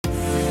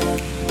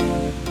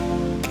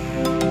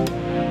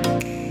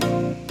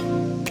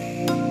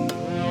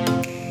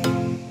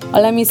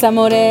Hola mis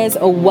amores,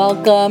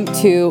 welcome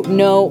to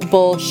No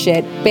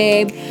Bullshit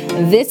Babe.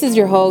 This is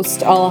your host,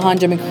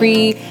 Alejandra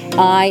McCree.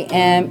 I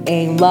am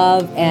a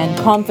love and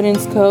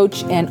confidence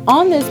coach, and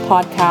on this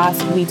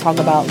podcast, we talk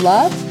about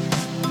love,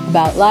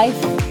 about life,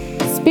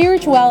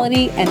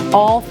 spirituality, and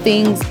all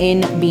things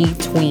in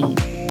between.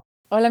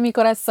 Hola mi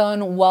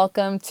corazón,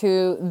 welcome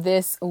to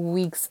this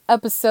week's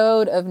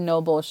episode of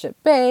No Bullshit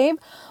Babe,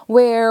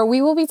 where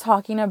we will be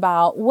talking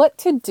about what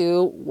to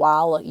do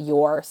while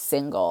you're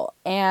single.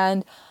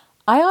 And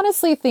I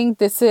honestly think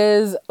this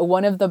is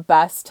one of the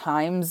best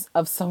times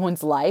of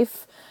someone's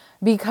life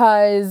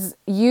because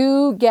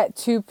you get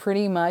to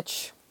pretty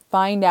much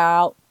find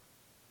out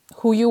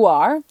who you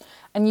are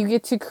and you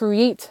get to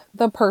create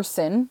the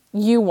person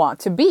you want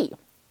to be.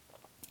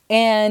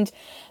 And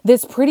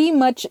this pretty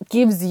much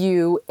gives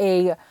you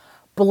a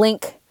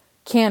blank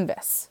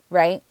canvas,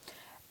 right?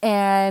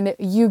 And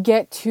you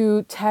get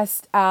to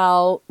test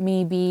out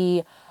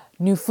maybe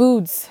new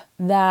foods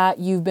that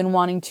you've been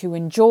wanting to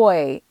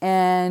enjoy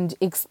and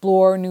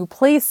explore new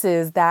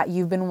places that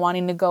you've been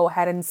wanting to go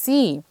ahead and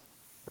see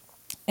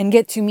and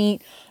get to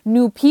meet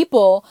new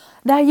people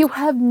that you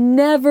have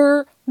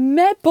never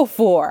met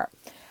before.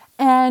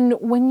 And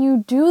when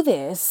you do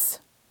this,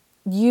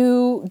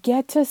 you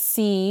get to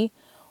see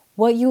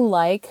what you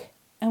like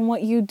and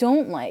what you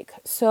don't like.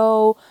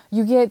 So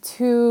you get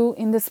to,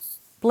 in this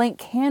blank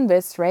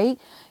canvas, right?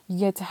 You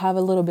get to have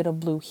a little bit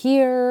of blue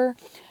here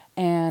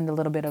and a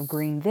little bit of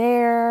green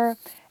there.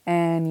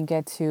 And you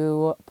get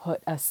to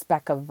put a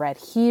speck of red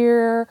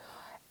here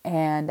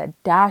and a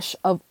dash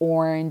of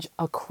orange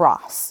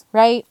across,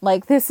 right?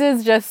 Like this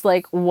is just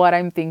like what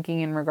I'm thinking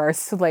in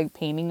regards to like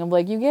painting of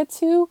like you get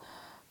to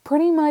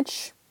pretty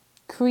much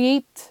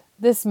create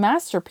this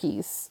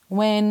masterpiece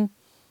when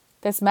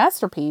this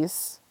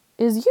masterpiece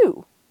is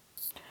you.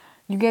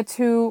 You get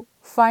to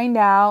find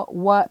out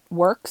what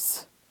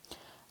works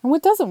and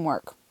what doesn't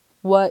work,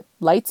 what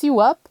lights you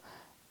up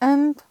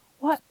and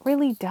what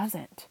really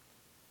doesn't.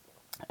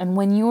 And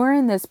when you are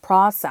in this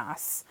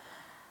process,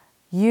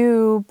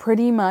 you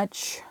pretty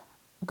much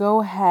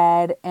go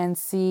ahead and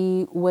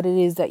see what it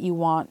is that you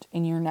want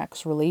in your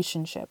next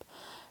relationship.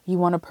 You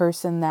want a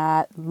person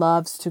that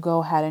loves to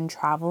go ahead and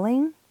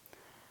traveling.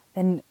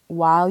 And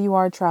while you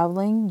are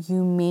traveling,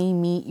 you may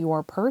meet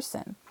your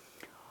person.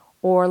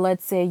 Or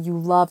let's say you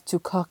love to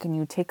cook and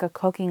you take a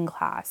cooking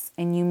class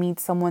and you meet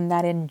someone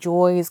that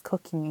enjoys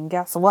cooking. And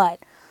guess what?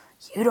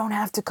 You don't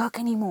have to cook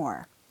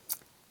anymore.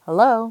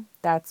 Hello,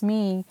 that's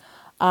me.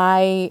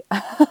 I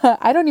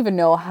I don't even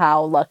know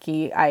how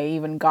lucky I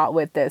even got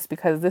with this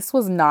because this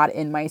was not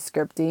in my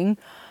scripting,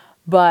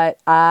 but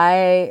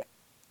I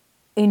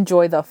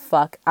enjoy the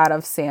fuck out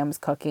of Sam's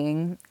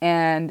cooking.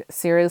 And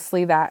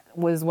seriously, that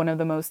was one of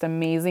the most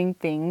amazing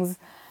things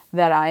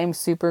that I am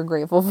super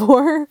grateful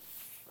for.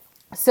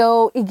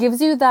 So it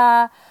gives you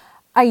the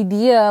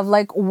idea of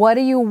like, what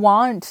do you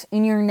want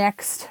in your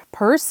next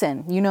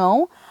person, you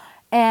know?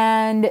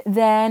 And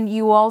then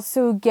you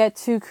also get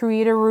to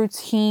create a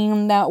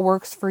routine that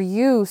works for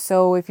you.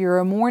 So if you're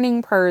a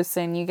morning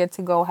person, you get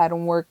to go ahead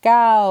and work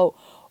out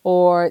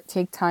or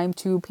take time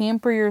to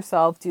pamper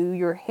yourself, do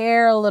your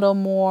hair a little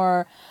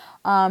more,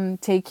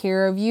 take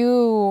care of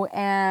you.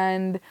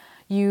 And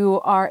you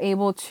are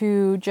able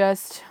to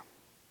just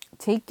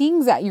take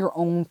things at your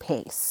own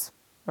pace,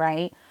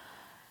 right?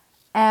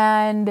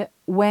 And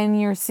when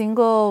you're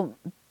single,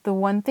 the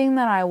one thing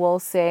that I will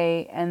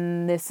say,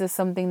 and this is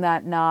something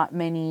that not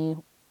many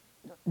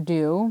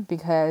do,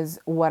 because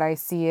what I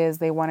see is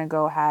they want to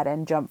go ahead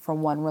and jump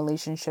from one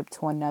relationship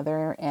to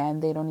another,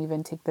 and they don't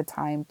even take the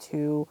time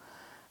to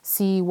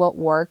see what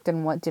worked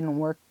and what didn't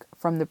work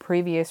from the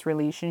previous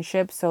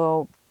relationship.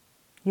 So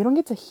you don't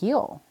get to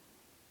heal.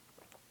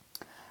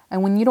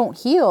 And when you don't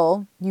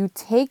heal, you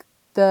take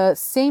the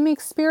same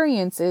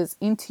experiences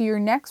into your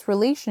next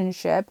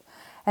relationship,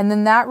 and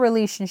then that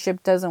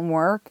relationship doesn't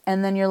work.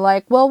 And then you're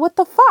like, well, what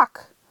the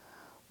fuck?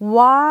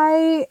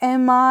 Why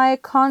am I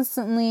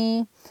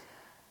constantly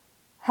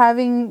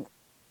having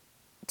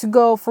to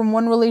go from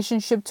one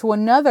relationship to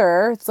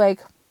another? It's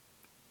like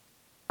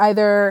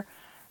either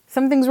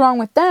something's wrong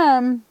with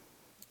them,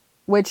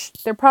 which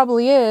there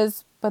probably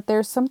is, but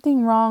there's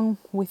something wrong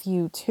with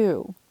you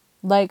too.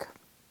 Like,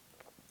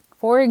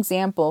 for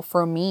example,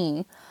 for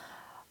me,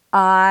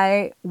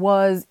 I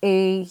was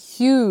a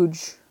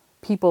huge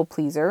people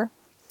pleaser.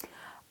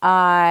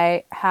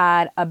 I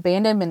had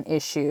abandonment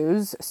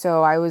issues,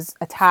 so I was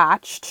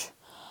attached.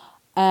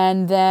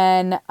 And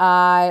then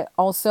I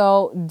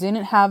also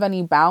didn't have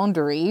any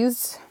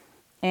boundaries.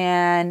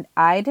 And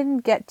I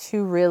didn't get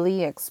to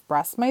really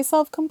express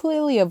myself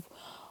completely of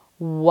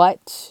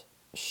what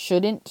I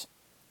shouldn't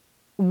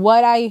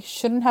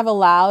have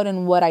allowed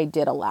and what I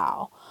did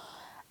allow.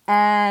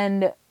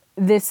 And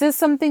this is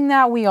something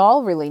that we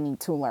all really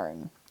need to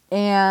learn.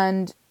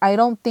 And I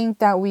don't think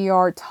that we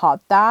are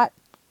taught that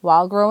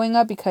while growing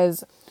up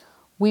because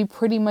we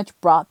pretty much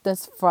brought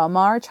this from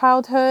our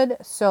childhood.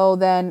 So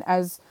then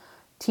as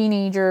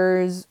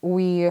teenagers,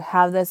 we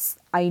have this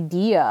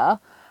idea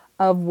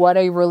of what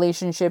a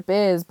relationship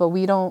is, but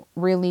we don't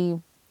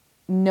really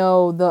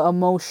know the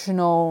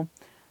emotional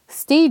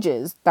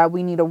stages that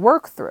we need to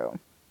work through.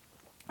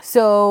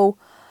 So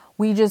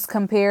we just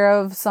compare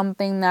of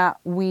something that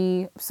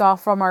we saw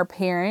from our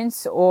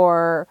parents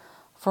or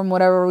from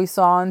whatever we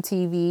saw on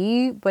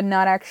TV, but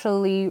not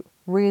actually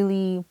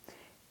really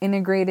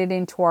integrate it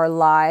into our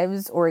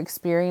lives or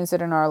experience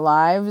it in our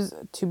lives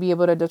to be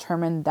able to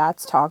determine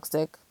that's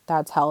toxic,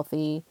 that's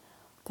healthy,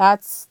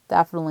 that's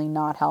definitely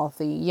not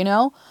healthy, you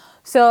know?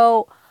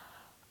 So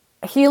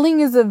healing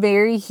is a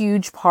very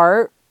huge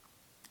part,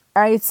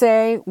 I'd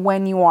say,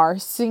 when you are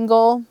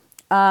single,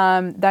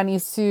 that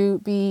needs to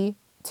be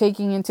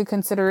taken into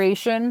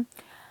consideration.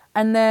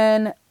 And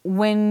then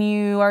when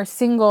you are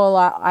single,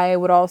 I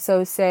would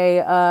also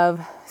say of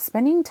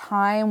spending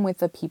time with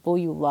the people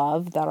you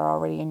love that are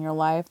already in your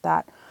life,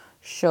 that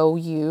show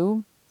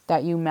you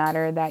that you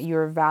matter, that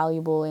you're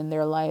valuable in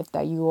their life,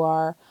 that you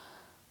are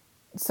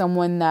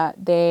someone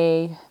that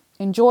they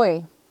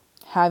enjoy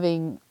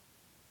having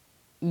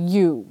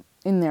you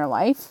in their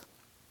life.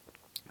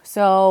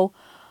 So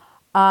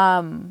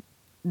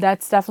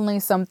that's definitely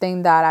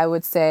something that I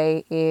would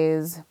say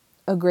is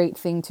a great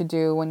thing to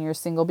do when you're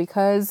single,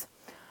 because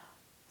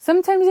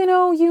sometimes,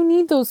 you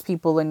need those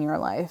people in your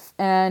life,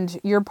 and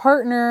your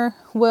partner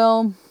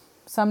will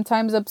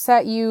sometimes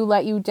upset you,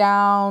 let you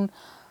down,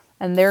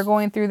 and they're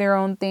going through their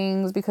own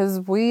things,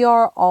 because we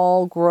are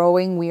all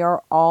growing. We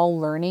are all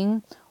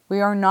learning. We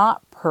are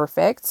not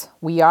perfect.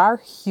 We are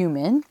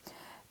human.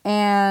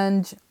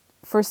 And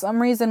for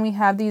some reason, we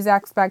have these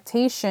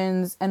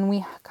expectations, and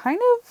we kind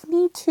of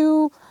need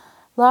to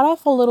let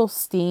off a little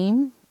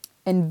steam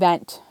and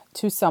vent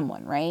to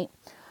someone, right?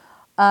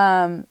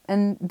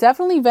 And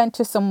definitely vent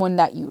to someone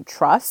that you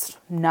trust,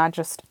 not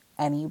just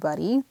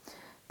anybody,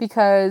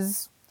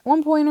 because at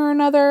one point or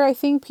another, I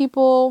think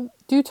people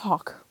do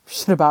talk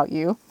shit about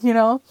you,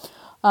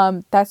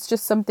 that's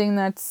just something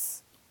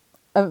that's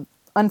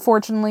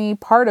unfortunately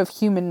part of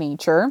human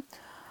nature.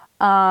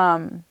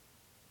 And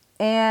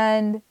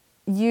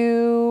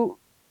you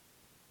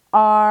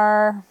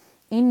are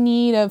in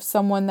need of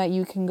someone that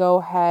you can go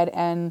ahead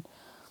and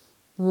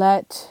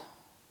let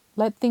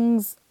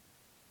things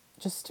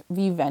just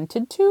be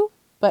vented to.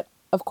 But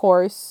of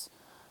course,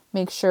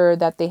 make sure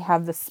that they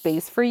have the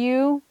space for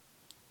you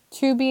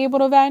to be able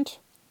to vent.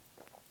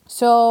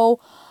 So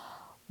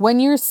when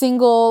you're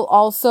single,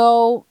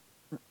 also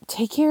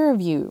take care of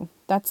you.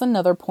 That's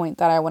another point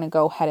that I want to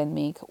go ahead and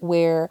make,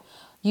 where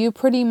you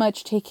pretty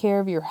much take care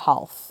of your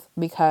health,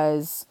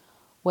 because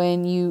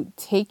when you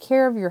take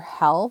care of your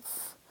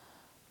health,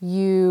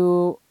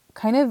 you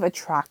kind of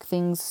attract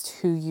things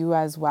to you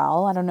as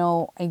well. I don't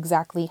know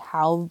exactly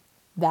how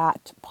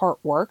that part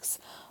works,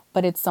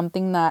 but it's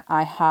something that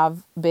I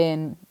have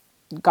gotten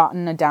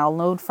a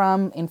download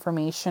from,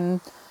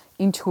 information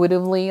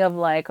intuitively of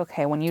like,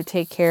 okay, when you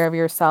take care of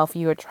yourself,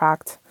 you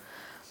attract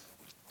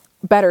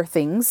better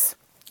things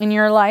in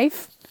your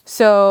life.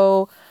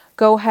 So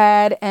go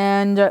ahead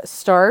and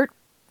start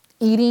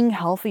eating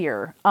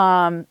healthier.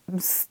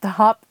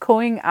 Stop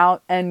going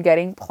out and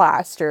getting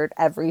plastered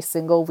every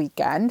single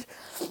weekend.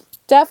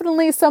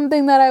 Definitely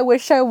something that I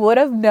wish I would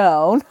have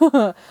known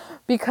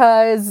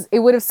because it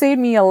would have saved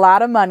me a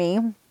lot of money.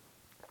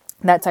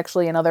 That's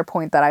actually another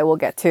point that I will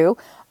get to.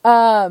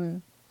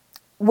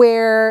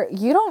 Where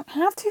you don't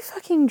have to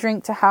fucking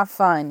drink to have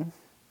fun.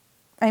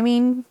 I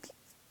mean,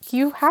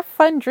 you have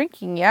fun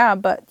drinking, yeah,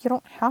 but you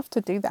don't have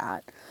to do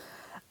that.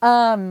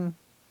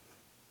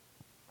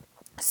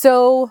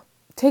 So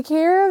take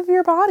care of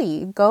your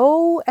body.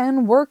 Go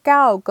and work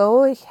out.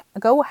 Go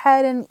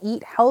ahead and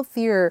eat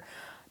healthier.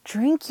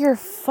 Drink your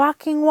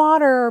fucking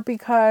water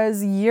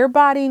because your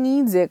body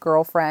needs it,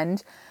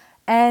 girlfriend.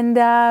 And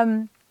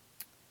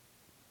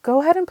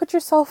go ahead and put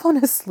yourself on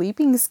a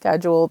sleeping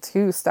schedule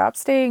too. Stop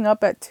staying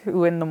up at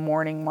 2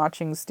 a.m.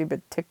 watching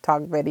stupid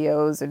TikTok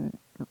videos and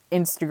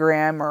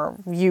Instagram or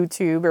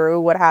YouTube or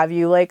what have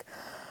you. Like,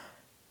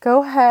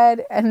 go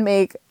ahead and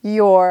make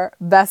your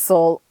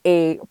vessel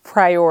a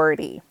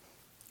priority.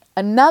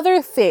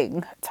 Another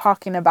thing,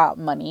 talking about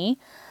money,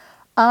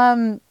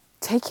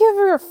 take care of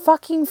your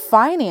fucking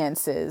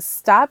finances.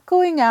 Stop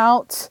going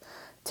out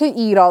to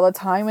eat all the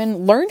time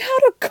and learn how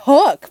to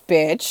cook,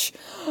 bitch.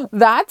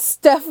 That's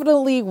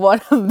definitely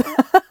one of them.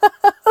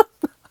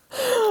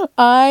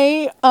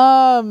 I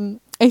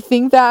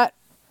think that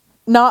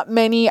not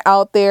many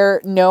out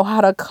there know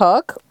how to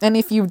cook. And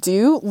if you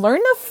do,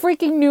 learn a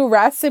freaking new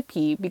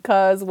recipe,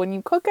 because when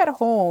you cook at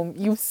home,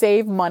 you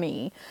save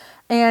money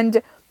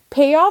and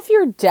pay off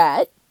your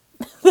debt.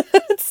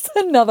 That's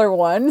another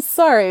one.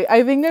 Sorry,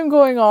 I think I'm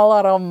going all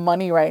out on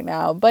money right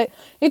now, but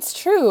it's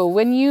true.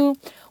 When you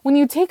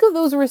take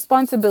those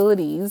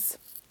responsibilities,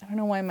 I don't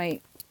know why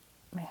my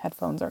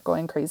headphones are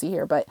going crazy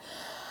here, but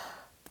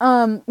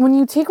when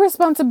you take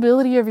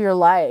responsibility of your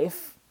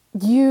life,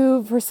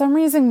 you, for some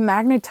reason,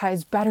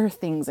 magnetize better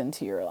things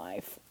into your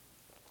life.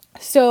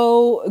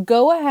 So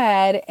go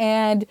ahead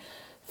and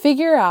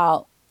figure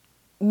out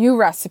new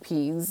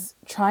recipes,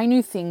 try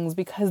new things,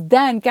 because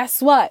then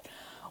guess what?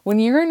 When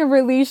you're in a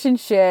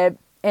relationship,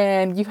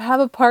 and you have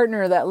a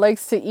partner that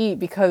likes to eat,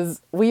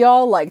 because we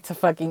all like to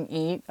fucking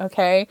eat,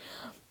 okay?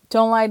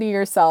 Don't lie to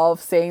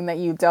yourself saying that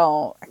you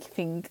don't. I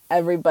think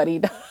everybody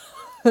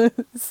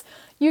does.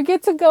 You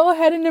get to go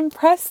ahead and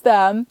impress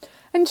them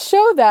and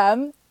show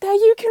them that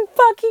you can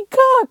fucking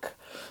cook,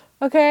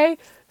 okay?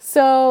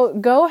 So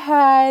go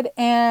ahead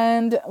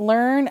and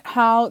learn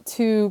how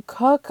to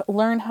cook,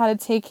 learn how to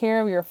take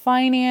care of your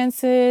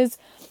finances.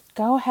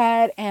 Go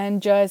ahead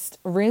and just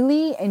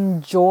really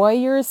enjoy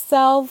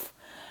yourself.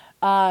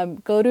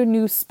 Go to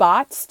new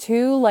spots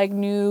too, like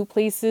new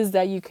places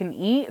that you can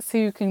eat, so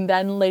you can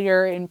then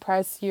later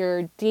impress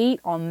your date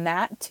on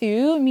that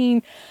too. I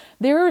mean,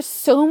 there are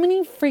so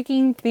many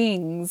freaking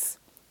things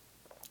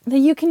that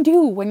you can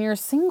do when you're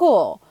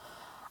single.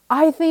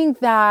 I think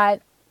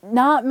that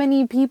not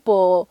many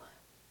people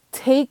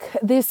take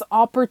this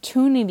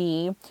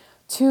opportunity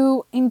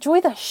to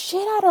enjoy the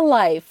shit out of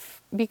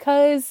life,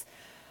 because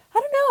I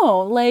don't know,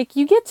 like,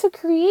 you get to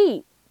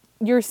create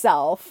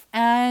yourself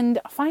and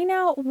find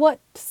out what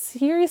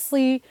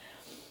seriously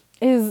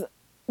is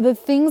the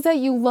things that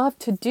you love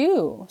to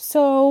do.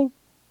 So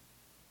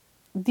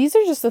these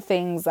are just the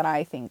things that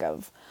I think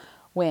of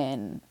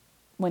when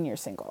you're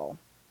single.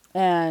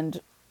 And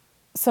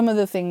some of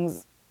the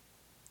things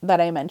that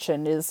I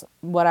mentioned is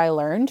what I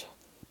learned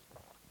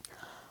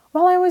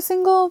while I was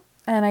single,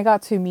 and I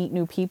got to meet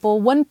new people.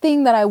 One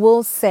thing that I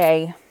will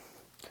say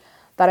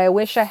that I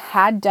wish I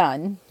had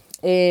done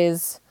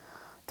is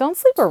don't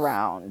sleep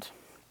around.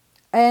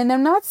 And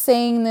I'm not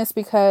saying this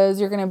because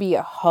you're going to be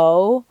a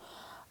hoe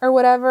or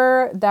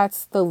whatever.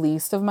 That's the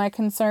least of my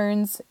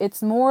concerns.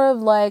 It's more of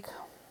like,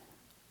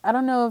 I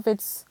don't know if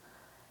it's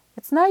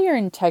not your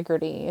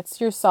integrity, it's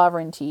your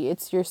sovereignty,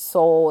 it's your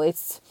soul.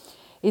 It's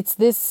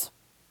this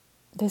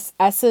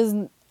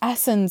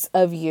essence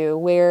of you,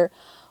 where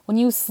when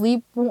you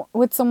sleep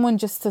with someone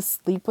just to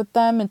sleep with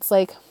them, it's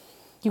like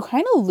you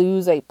kind of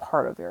lose a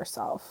part of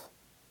yourself.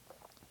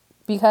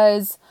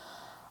 Because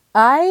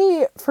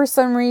I, for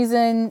some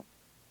reason,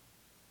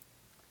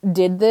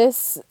 did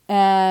this,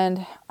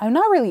 and I'm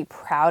not really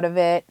proud of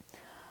it.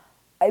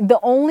 The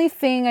only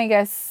thing, I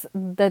guess,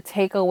 the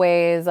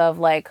takeaways of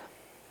like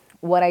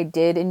what I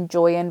did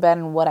enjoy in bed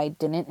and what I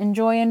didn't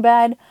enjoy in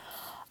bed.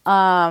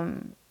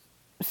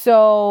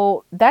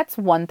 So that's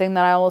one thing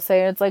that I will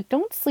say. It's like,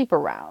 don't sleep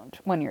around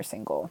when you're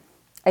single.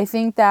 I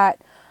think that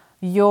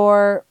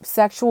your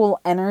sexual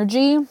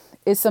energy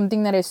is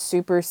something that is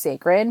super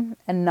sacred,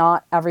 and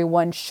not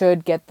everyone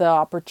should get the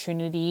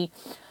opportunity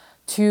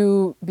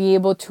to be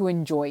able to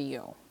enjoy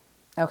you.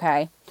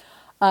 Okay.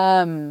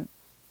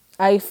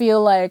 I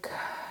feel like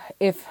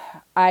if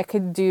I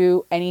could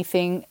do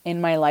anything in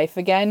my life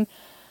again,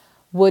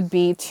 would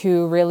be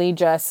to really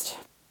just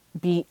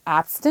be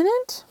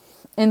abstinent.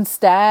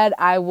 Instead,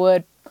 I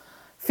would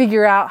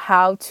figure out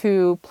how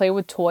to play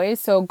with toys.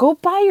 So go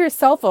buy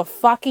yourself a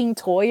fucking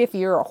toy if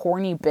you're a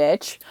horny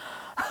bitch.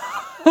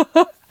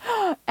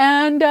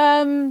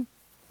 And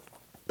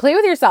play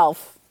with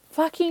yourself.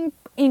 Fucking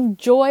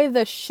enjoy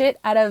the shit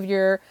out of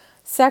your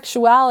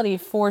sexuality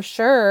for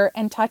sure,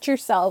 and touch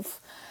yourself.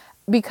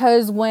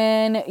 Because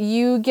when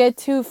you get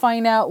to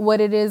find out what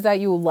it is that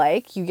you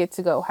like, you get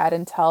to go ahead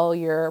and tell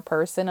your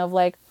person of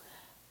like,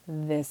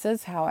 this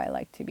is how I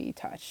like to be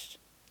touched.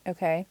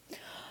 Okay.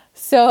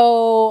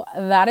 So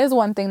that is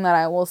one thing that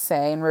I will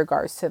say in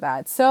regards to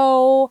that.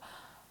 So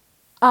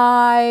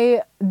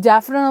I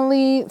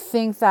definitely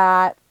think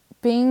that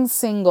being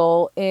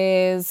single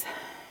is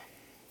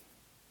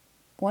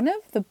one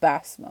of the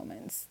best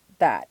moments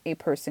that a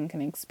person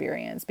can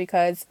experience,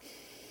 because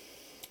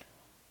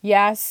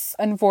yes,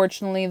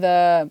 unfortunately,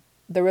 the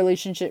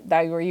relationship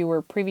that you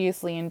were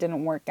previously in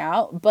didn't work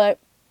out, but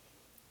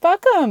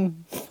fuck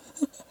them.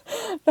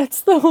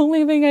 That's the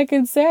only thing I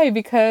can say,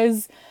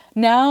 because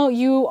now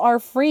you are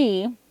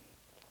free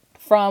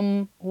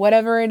from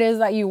whatever it is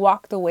that you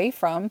walked away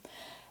from,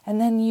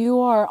 and then you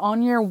are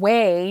on your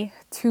way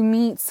to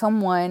meet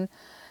someone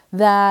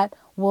that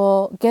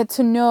will get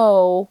to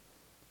know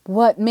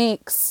what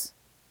makes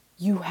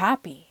you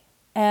happy.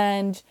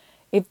 And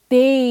if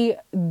they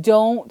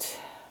don't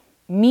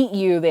meet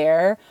you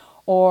there,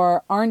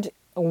 or aren't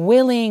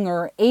willing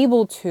or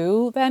able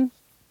to, then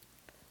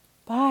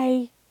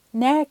bye.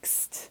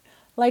 Next.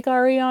 Like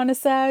Ariana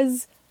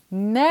says,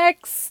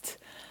 next.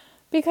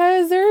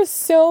 Because there's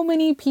so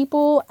many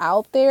people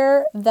out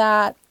there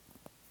that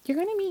you're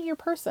going to meet your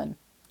person.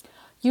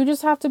 You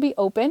just have to be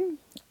open.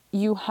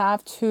 You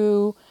have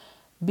to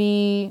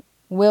be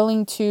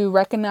willing to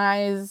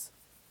recognize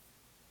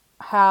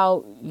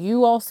how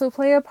you also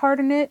play a part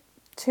in it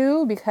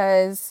too,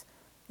 because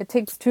it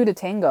takes two to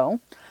tango.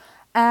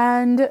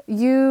 And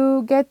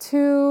you get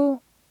to,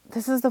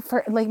 this is the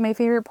first, like my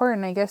favorite part,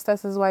 and I guess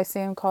this is why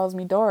Sam calls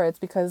me Dora. It's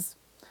because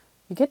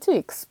you get to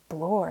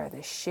explore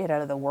the shit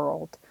out of the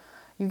world.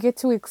 You get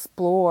to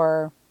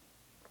explore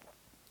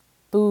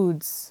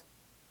foods,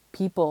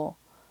 people,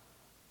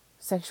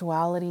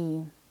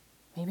 sexuality.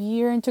 Maybe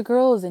you're into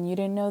girls and you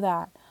didn't know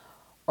that.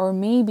 Or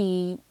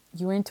maybe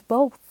you're into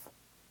both.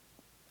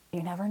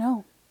 You never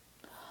know.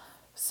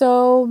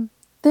 So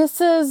this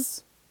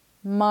is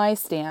my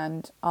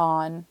stand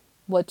on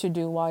what to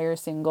do while you're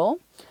single.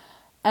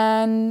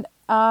 And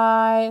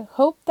I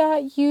hope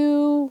that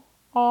you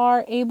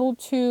are able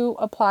to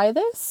apply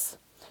this.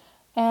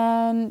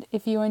 And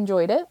if you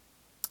enjoyed it,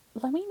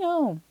 let me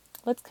know.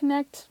 Let's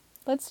connect.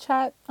 Let's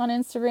chat on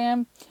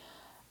Instagram,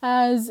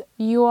 as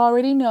you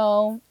already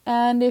know.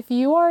 And if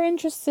you are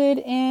interested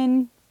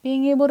in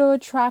being able to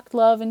attract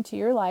love into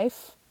your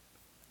life,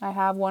 I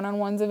have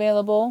one-on-ones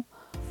available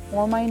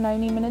or my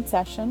 90-minute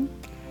session.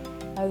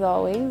 As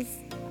always,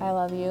 I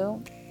love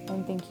you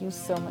and thank you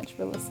so much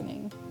for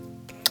listening.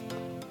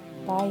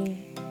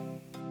 Bye.